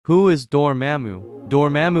Who is Dormammu?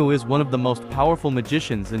 Dormammu is one of the most powerful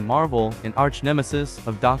magicians in Marvel and arch-nemesis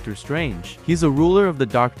of Doctor Strange. He's a ruler of the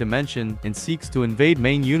Dark Dimension and seeks to invade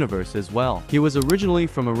main universe as well. He was originally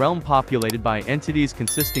from a realm populated by entities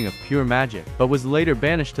consisting of pure magic, but was later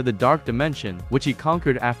banished to the Dark Dimension, which he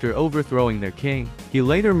conquered after overthrowing their king. He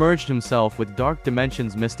later merged himself with Dark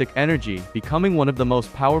Dimension's mystic energy, becoming one of the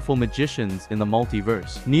most powerful magicians in the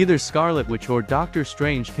multiverse. Neither Scarlet Witch or Doctor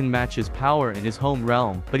Strange can match his power in his home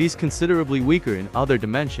realm, but he's considerably weaker in other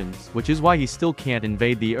dimensions, which is why he still can't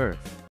invade the Earth.